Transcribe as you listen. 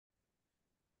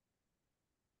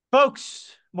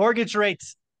Folks, mortgage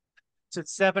rates at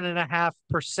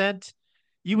 7.5%.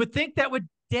 You would think that would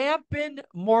dampen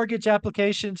mortgage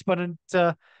applications, but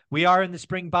we are in the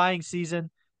spring buying season.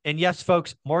 And yes,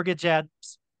 folks, mortgage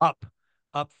ads up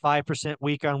 5%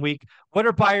 week on week. What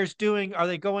are buyers doing? Are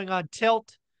they going on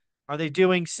tilt? Are they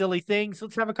doing silly things?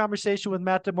 Let's have a conversation with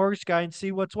Matt, the mortgage guy, and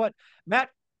see what's what. Matt,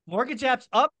 mortgage apps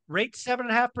up, rate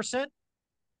 7.5%.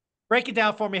 Break it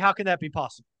down for me. How can that be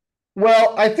possible?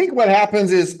 Well, I think what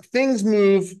happens is things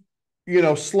move,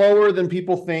 slower than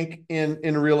people think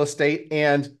in real estate,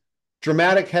 and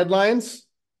dramatic headlines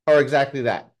are exactly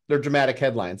that. They're dramatic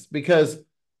headlines because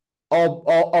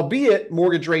albeit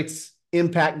mortgage rates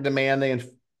impact demand, they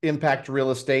impact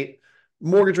real estate.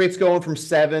 Mortgage rates going from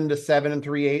 7 to 7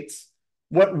 3/8.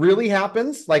 What really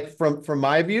happens, like from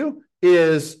my view,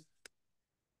 is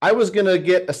I was going to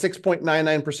get a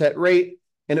 6.99% rate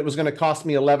and it was going to cost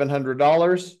me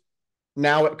 $1,100.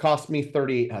 Now it cost me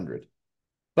 $3,800.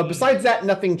 But besides that,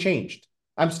 nothing changed.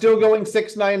 I'm still going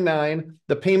 699.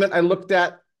 The payment I looked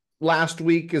at last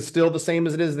week is still the same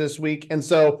as it is this week. And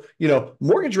so,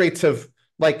 mortgage rates have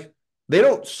they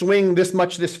don't swing this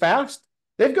much this fast.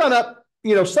 They've gone up,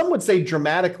 some would say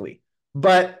dramatically,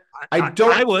 but I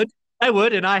don't. I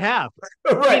would, and I have.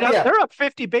 Right. Yeah. They're up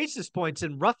 50 basis points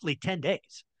in roughly 10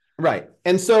 days. Right.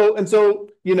 And so,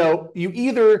 you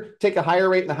either take a higher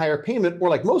rate and a higher payment, or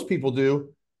like most people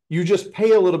do, you just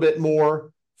pay a little bit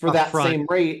more for that same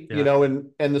rate,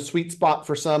 and the sweet spot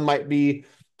for some might be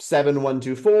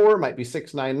 7,124, might be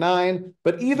 699.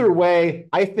 But either way,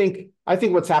 I think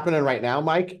what's happening right now,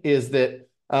 Mike, is that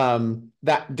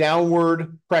that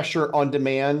downward pressure on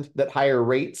demand that higher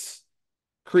rates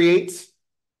creates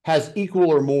has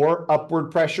equal or more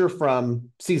upward pressure from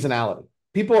seasonality.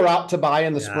 People are out to buy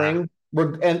in the spring,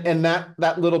 and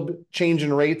that little change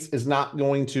in rates is not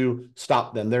going to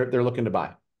stop them. They're looking to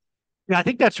buy. Yeah, I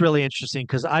think that's really interesting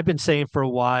because I've been saying for a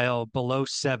while below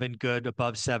 7 good,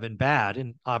 above 7 bad.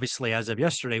 And obviously, as of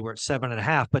yesterday, we're at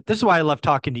 7.5. But this is why I love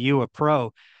talking to you, a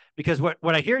pro, because what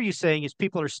I hear you saying is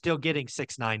people are still getting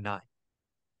 699.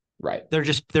 Right.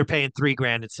 They're paying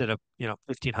 $3,000 instead of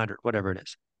 1,500, whatever it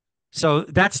is. So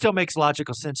that still makes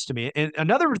logical sense to me. And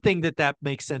another thing that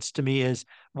makes sense to me is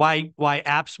why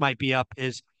apps might be up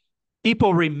is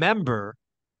people remember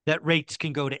that rates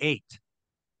can go to 8.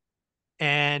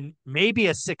 And maybe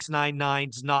a 699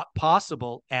 is not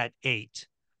possible at 8.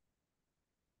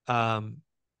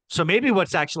 So maybe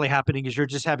what's actually happening is you're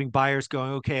just having buyers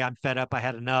going, okay, I'm fed up. I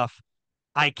had enough.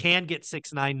 I can get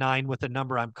 699 with a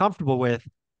number I'm comfortable with.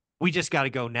 We just got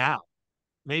to go now.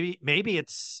 Maybe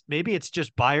it's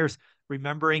just buyers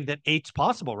remembering that 8's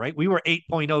possible, right? We were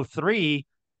 8.03,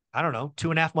 I don't know,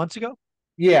 2.5 months ago.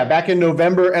 Yeah, back in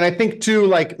November. And I think too,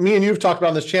 like me and you've talked about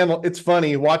on this channel, it's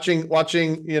funny watching,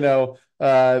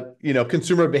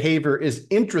 consumer behavior is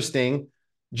interesting.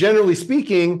 Generally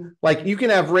speaking, like you can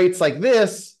have rates like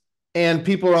this and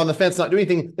people are on the fence, not doing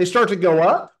anything. They start to go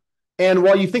up. And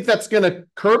while you think that's going to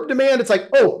curb demand, it's like,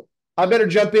 oh, I better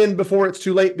jump in before it's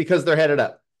too late because they're headed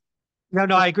up.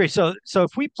 No, I agree. So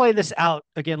if we play this out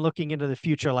again, looking into the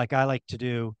future, like I like to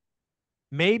do,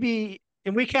 maybe,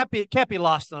 and we can't be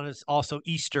lost on us. Also,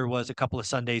 Easter was a couple of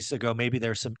Sundays ago. Maybe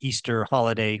there's some Easter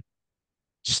holiday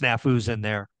snafus in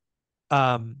there.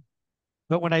 But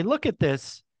when I look at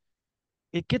this,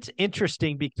 it gets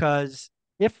interesting because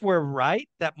if we're right,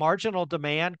 that marginal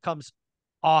demand comes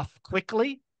off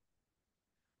quickly,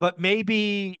 but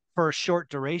maybe for a short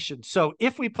duration. So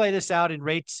if we play this out in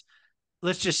rates,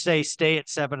 let's just say stay at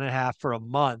 7.5 for a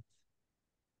month,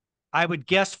 I would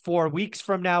guess 4 weeks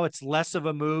from now, it's less of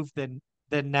a move than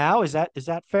now. Is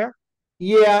that fair?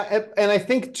 Yeah. And I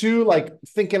think too, like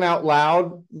thinking out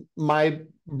loud, my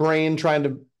brain trying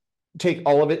to take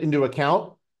all of it into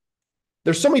account.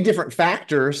 There's so many different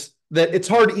factors that it's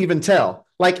hard to even tell.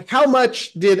 Like how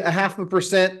much did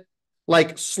 0.5%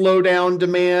 like slow down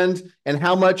demand, and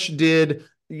how much did,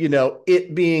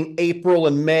 it being April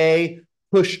and May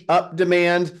push up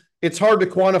demand? It's hard to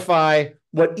quantify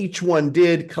what each one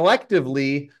did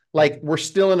collectively. Like we're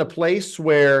still in a place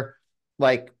where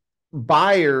like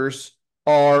buyers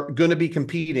are going to be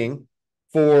competing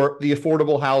for the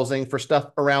affordable housing, for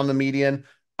stuff around the median.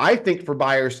 I think for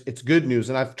buyers, it's good news.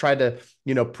 And I've tried to,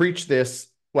 preach this,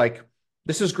 like,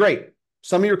 this is great.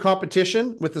 Some of your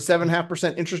competition with the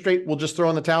 7.5% interest rate will just throw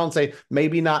in the towel and say,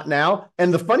 maybe not now.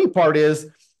 And the funny part is,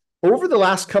 over the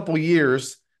last couple of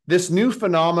years, this new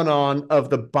phenomenon of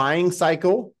the buying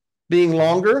cycle being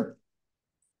longer,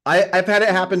 I've had it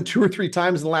happen 2 or 3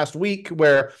 times in the last week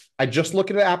where I just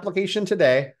look at an application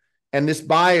today and this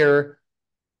buyer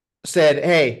said,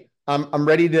 hey, I'm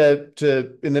ready to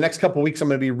in the next couple of weeks, I'm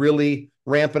going to be really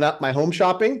ramping up my home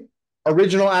shopping.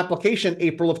 Original application,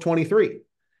 April of 23.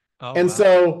 Oh, And wow.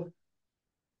 so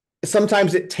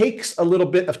sometimes it takes a little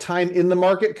bit of time in the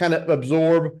market, kind of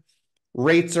absorb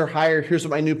rates are higher. Here's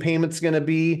what my new payment's going to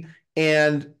be.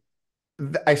 And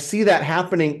I see that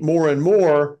happening more and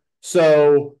more.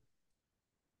 So,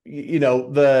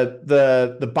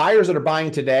 the buyers that are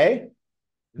buying today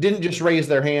didn't just raise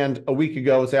their hand a week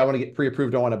ago and say, I want to get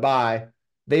pre-approved, I want to buy.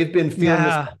 They've been feeling this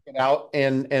Yeah. market out,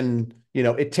 and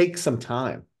it takes some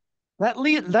time.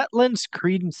 That lends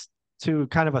credence to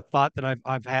kind of a thought that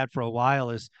I've had for a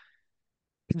while is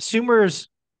consumers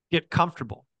get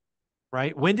comfortable,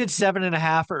 right? When did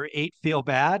 7.5 or 8 feel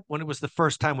bad? When it was the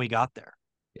first time we got there.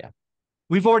 Yeah.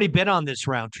 We've already been on this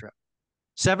round trip.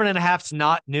 7.5's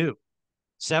not new.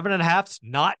 7.5's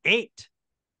not 8.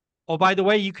 Oh, by the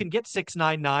way, you can get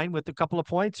 699 with a couple of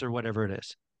points or whatever it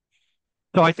is.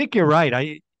 So I think you're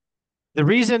right. The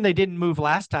reason they didn't move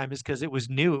last time is because it was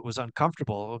new, it was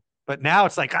uncomfortable. But now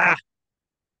it's like,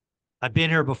 I've been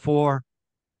here before.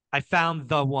 I found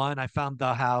the one, I found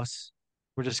the house.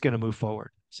 We're just going to move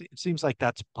forward. It seems like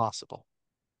that's possible.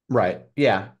 Right.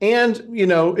 Yeah. And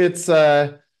it's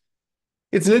an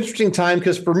interesting time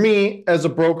because for me as a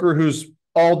broker who's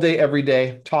all day every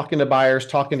day talking to buyers,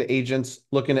 talking to agents,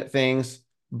 looking at things,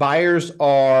 buyers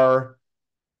are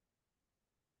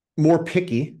more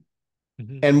picky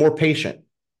Mm-hmm. and more patient,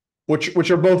 which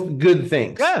are both good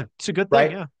things, Yeah, it's a good thing.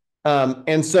 right? Yeah.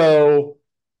 And so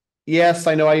yes,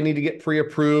 I know I need to get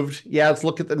pre-approved. Yeah, let's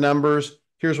look at the numbers.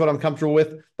 Here's what I'm comfortable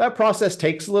with. That process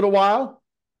takes a little while,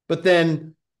 but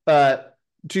then to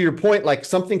your point, like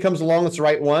something comes along that's the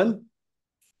right one,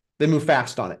 they move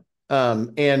fast on it.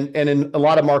 And in a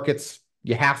lot of markets,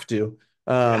 you have to,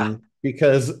 Yeah.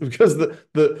 because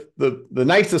the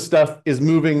nicest stuff is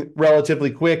moving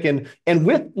relatively quick, and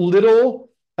with little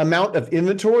amount of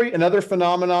inventory. Another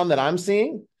phenomenon that I'm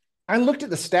seeing, I looked at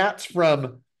the stats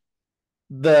from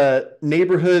the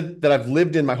neighborhood that I've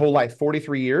lived in my whole life,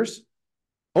 43 years.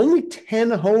 Only 10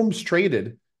 homes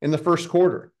traded in the first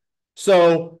quarter.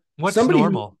 So What's somebody who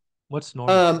normal? What's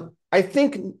normal? I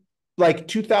think like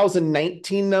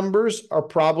 2019 numbers are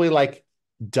probably like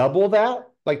double that,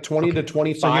 like 20 to Okay. So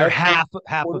you're 25.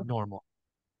 half of normal.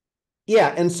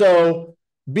 Yeah. And so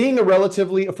being a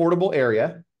relatively affordable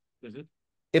area, Mm-hmm.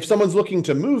 if someone's looking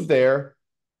to move there,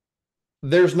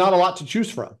 there's not a lot to choose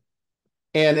from.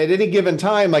 And at any given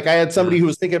time, like I had somebody Yeah. who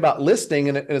was thinking about listing,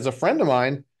 and it is a friend of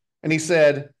mine, and he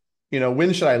said,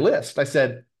 when should I list? I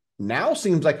said, now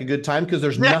seems like a good time because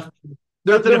there's Yeah. nothing.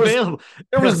 There, Nothing there was available.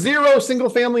 there was zero single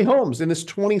family homes in this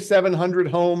 2,700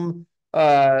 home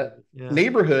Yeah.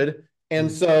 neighborhood, and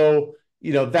Mm. so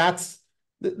that's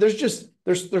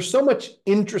there's so much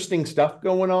interesting stuff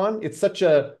going on. It's such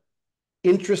a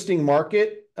interesting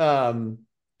market. And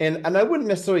I wouldn't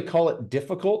necessarily call it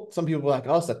difficult. Some people are like,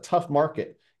 oh, it's a tough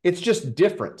market. It's just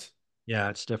different. Yeah,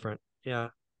 it's different. Yeah.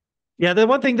 Yeah, the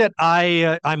one thing that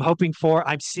I'm hoping for,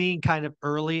 I'm seeing kind of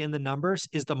early in the numbers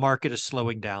is the market is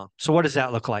slowing down. So what does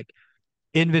that look like?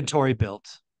 Inventory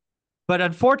builds. But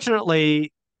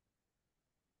unfortunately,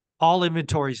 all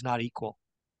inventory is not equal.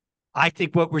 I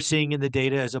think what we're seeing in the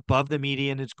data is above the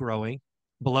median is growing,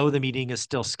 below the median is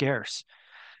still scarce.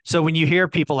 So when you hear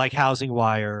people like Housing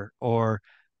Wire or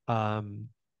um,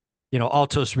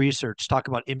 Altos Research talk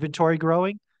about inventory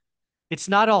growing, it's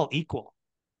not all equal.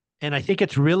 And I think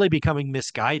it's really becoming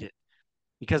misguided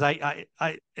because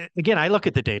again, I look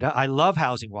at the data. I love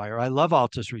Housing Wire. I love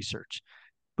Altus Research,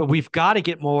 but we've got to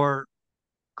get more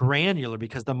granular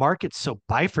because the market's so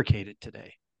bifurcated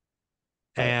today.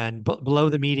 Right. And below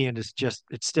the median is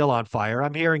it's still on fire.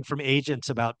 I'm hearing from agents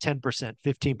about 10%,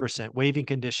 15%, waiving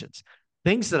conditions,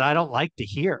 things that I don't like to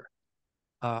hear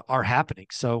are happening.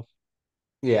 So,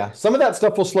 Yeah. Some of that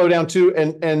stuff will slow down too.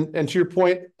 And to your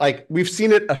point, like we've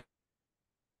seen it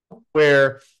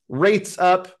where rates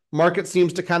up, market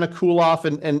seems to kind of cool off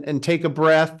and take a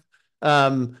breath.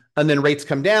 And then rates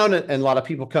come down, and a lot of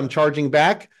people come charging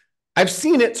back. I've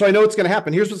seen it, so I know it's going to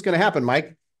happen. Here's what's going to happen,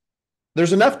 Mike.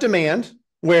 There's enough demand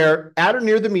where at or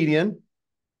near the median,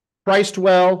 priced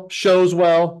well, shows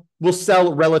well, will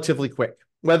sell relatively quick.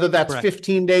 Whether that's correct.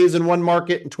 15 days in one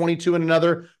market and 22 in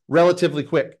another, relatively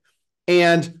quick.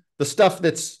 And the stuff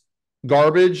that's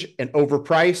garbage and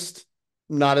overpriced,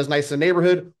 not as nice a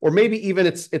neighborhood, or maybe even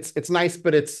it's nice,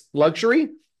 but it's luxury. Yep.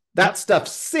 That stuff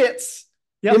sits,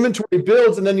 Yep. inventory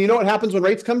builds, and then you know what happens when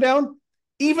rates come down?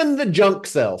 Even the junk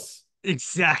sells.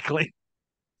 Exactly.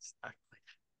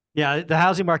 Yeah, the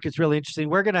housing market's really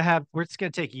interesting. It's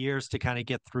going to take years to kind of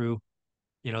get through,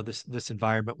 this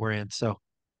environment we're in. So,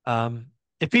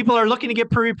 if people are looking to get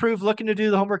pre-approved, looking to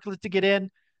do the homework to get in,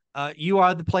 You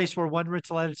are the place where one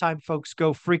rental at a time folks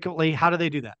go frequently. How do they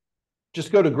do that?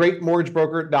 Just go to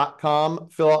greatmortgagebroker.com,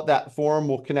 fill out that form.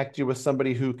 We'll connect you with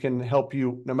somebody who can help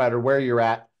you no matter where you're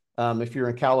at. If you're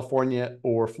in California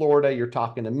or Florida, you're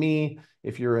talking to me.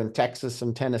 If you're in Texas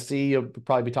and Tennessee, you'll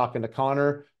probably be talking to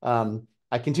Connor.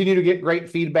 I continue to get great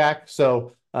feedback.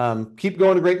 So keep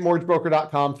going to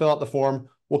greatmortgagebroker.com, fill out the form.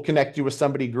 We'll connect you with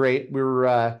somebody great.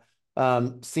 We're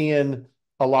seeing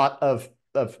a lot of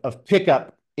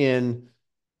pickup in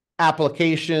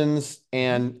applications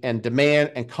and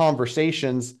demand and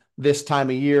conversations this time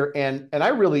of year. And I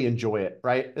really enjoy it,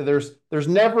 right? There's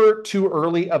never too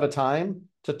early of a time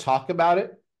to talk about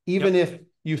it, even if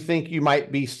you think you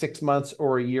might be 6 months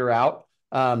or a year out.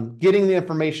 Getting the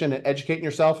information and educating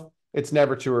yourself, it's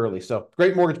never too early. So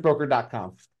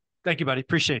greatmortgagebroker.com. Thank you, buddy.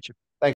 Appreciate you.